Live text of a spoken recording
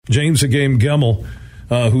James the Game Gemmell,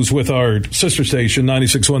 who's with our sister station,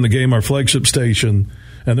 96.1 The Game, our flagship station,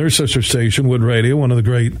 and their sister station, Wood Radio, one of the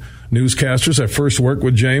great newscasters. I first worked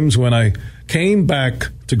with James when I came back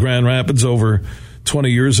to Grand Rapids over 20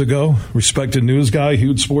 years ago. Respected news guy,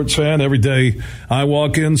 huge sports fan. Every day I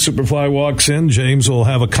walk in, Superfly walks in, James will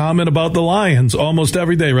have a comment about the Lions almost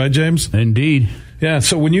every day, right, James? Indeed. Yeah,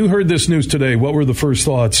 so when you heard this news today, what were the first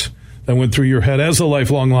thoughts that went through your head as a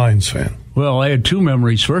lifelong Lions fan? Well, I had two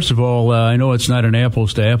memories. First of all, I know it's not an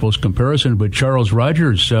apples-to-apples comparison, but Charles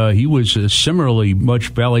Rogers, he was a similarly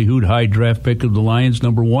much ballyhooed high draft pick of the Lions,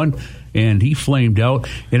 number one, and he flamed out.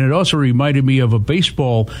 And it also reminded me of a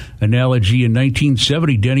baseball analogy. In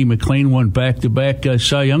 1970, Denny McClain won back-to-back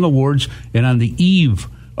Cy Young Awards, and on the eve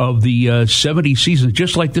of the 70 season,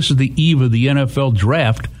 just like this is the eve of the NFL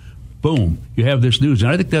draft, boom, you have this news.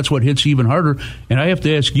 And I think that's what hits even harder. And I have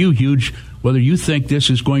to ask you, Huge, whether you think this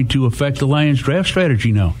is going to affect the Lions' draft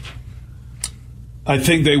strategy now. I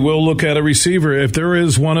think they will look at a receiver. If there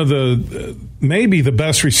is one of the, maybe the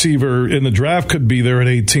best receiver in the draft could be there at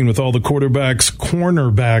 18 with all the quarterbacks,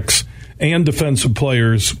 cornerbacks, and defensive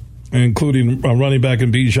players, including a running back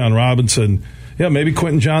in Bijan Robinson. Yeah, maybe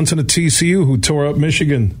Quentin Johnson at TCU, who tore up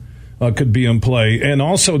Michigan, could be in play. And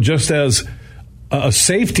also just as a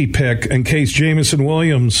safety pick in case Jameson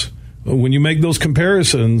Williams, when you make those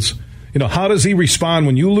comparisons, you know, how does he respond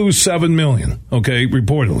when you lose $7 million, okay,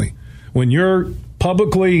 reportedly? When you're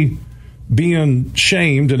publicly being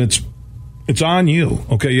shamed and it's on you,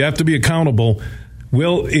 okay, you have to be accountable.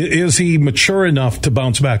 Is he mature enough to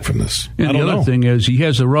bounce back from this? And I don't know. The other thing is he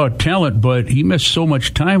has the raw talent, but he missed so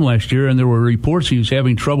much time last year, and there were reports he was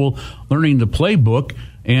having trouble learning the playbook.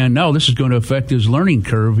 And now this is going to affect his learning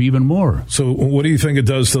curve even more. So what do you think it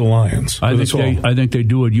does to the Lions? I think they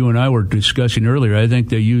do what you and I were discussing earlier. I think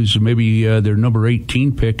they use maybe their number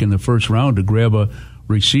 18 pick in the first round to grab a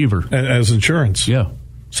receiver. As insurance. Yeah.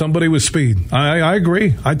 Somebody with speed. I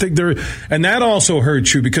agree. I think and that also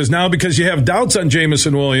hurts you because you have doubts on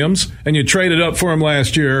Jameson Williams and you traded up for him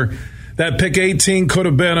last year, that pick 18 could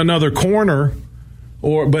have been another corner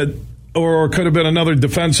or could have been another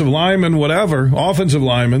defensive lineman, whatever, offensive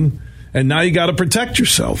lineman, and now you got to protect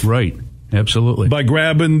yourself. Right, absolutely. By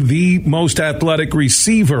grabbing the most athletic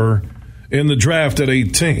receiver in the draft at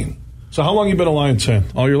 18. So how long have you been a Lions fan?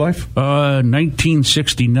 All your life?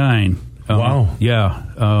 1969. Wow. Yeah,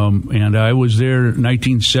 and I was there in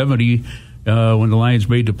 1970 when the Lions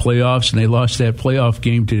made the playoffs, and they lost that playoff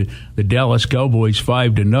game to the Dallas Cowboys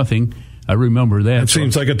 5-0. I remember that. It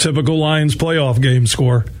seems like a typical Lions playoff game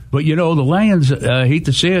score. But, you know, the Lions, I hate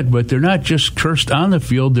to say it, but they're not just cursed on the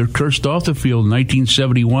field, they're cursed off the field. In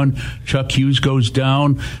 1971, Chuck Hughes goes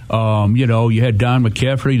down. You had Don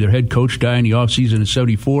McCaffrey, their head coach, die in the offseason in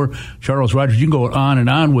 74. Charles Rogers, you can go on and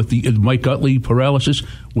on with the Mike Utley paralysis,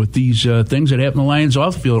 with these things that happen to the Lions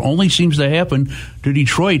off the field. It only seems to happen to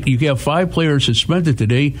Detroit. You have 5 players suspended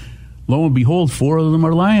today. Lo and behold, 4 of them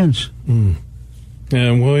are Lions.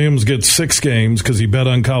 And Williams gets 6 games because he bet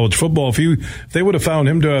on college football. If they would have found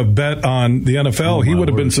him to have bet on the NFL, he would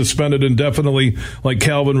have been suspended indefinitely like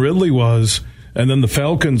Calvin Ridley was. And then the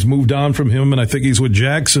Falcons moved on from him, and I think he's with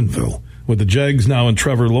Jacksonville, with the Jags now and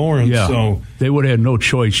Trevor Lawrence. Yeah, so they would have had no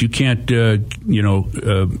choice. You can't,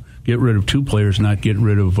 get rid of 2 players, not get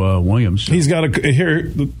rid of Williams. He's got here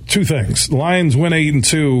 2 things. The Lions win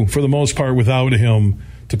 8-2 for the most part without him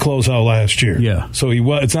to close out last year. Yeah. So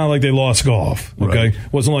it's not like they lost golf. Okay. Right.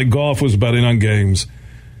 It wasn't like golf was betting on games.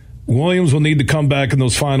 Williams will need to come back in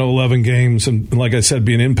those final 11 games and, like I said,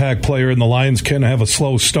 be an impact player, and the Lions can have a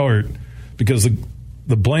slow start because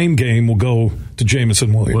the blame game will go to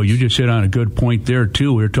Jameson Williams. Well, you just hit on a good point there,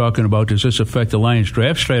 too. We were talking about, does this affect the Lions'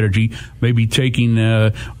 draft strategy? Maybe taking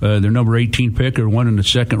their number 18 pick or one in the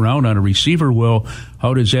second round on a receiver. Well,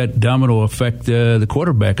 how does that domino affect the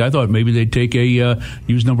quarterback? I thought maybe they'd take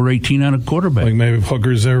use number 18 on a quarterback. Like maybe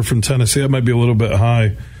Hooker's there from Tennessee. That might be a little bit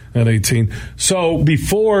high at 18. So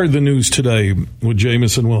before the news today with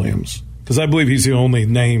Jameson Williams, because I believe he's the only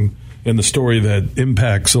name in the story that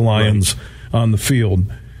impacts the Lions on the field.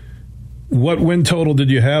 What win total did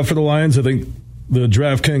you have for the Lions? I think the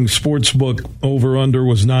DraftKings Sportsbook over-under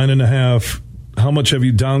was 9.5. How much have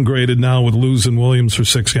you downgraded now with losing Williams for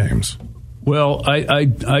 6 games? Well,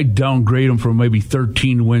 I downgrade them from maybe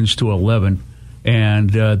 13 wins to 11, and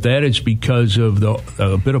that is because of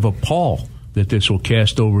a bit of a pall that this will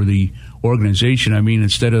cast over the organization. I mean,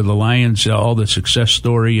 instead of the Lions, all the success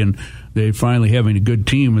story and they finally having a good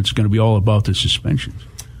team, it's going to be all about the suspensions.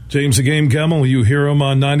 James the Game Gemmell, you hear him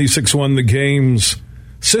on 96.1 The Game's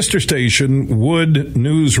sister station, Wood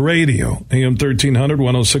News Radio, AM 1300,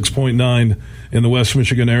 106.9 in the West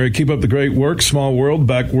Michigan area. Keep up the great work. Small world,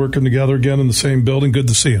 back working together again in the same building. Good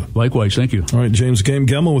to see you. Likewise, thank you. All right, James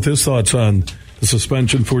Gemmell with his thoughts on the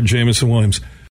suspension for Jamison Williams.